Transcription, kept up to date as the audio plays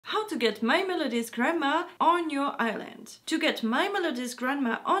to get My Melody's grandma on your island. To get My Melody's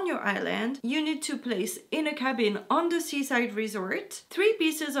grandma on your island, you need to place in a cabin on the seaside resort 3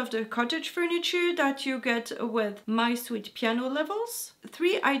 pieces of the cottage furniture that you get with My Sweet Piano levels,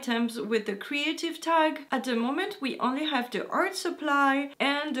 3 items with the creative tag. At the moment we only have the art supply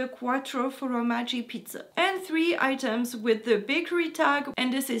and the quattro formaggi pizza, and 3 items with the bakery tag,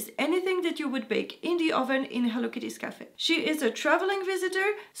 and this is anything that you would bake in the oven in Hello Kitty's cafe. She is a traveling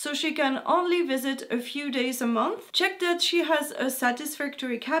visitor, so she can only visit a few days a month. Check that she has a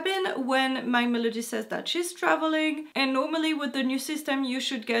satisfactory cabin when My Melody says that she's traveling, and normally with the new system you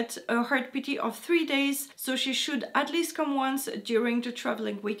should get a hard PT of 3 days, so she should at least come once during the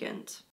traveling weekend.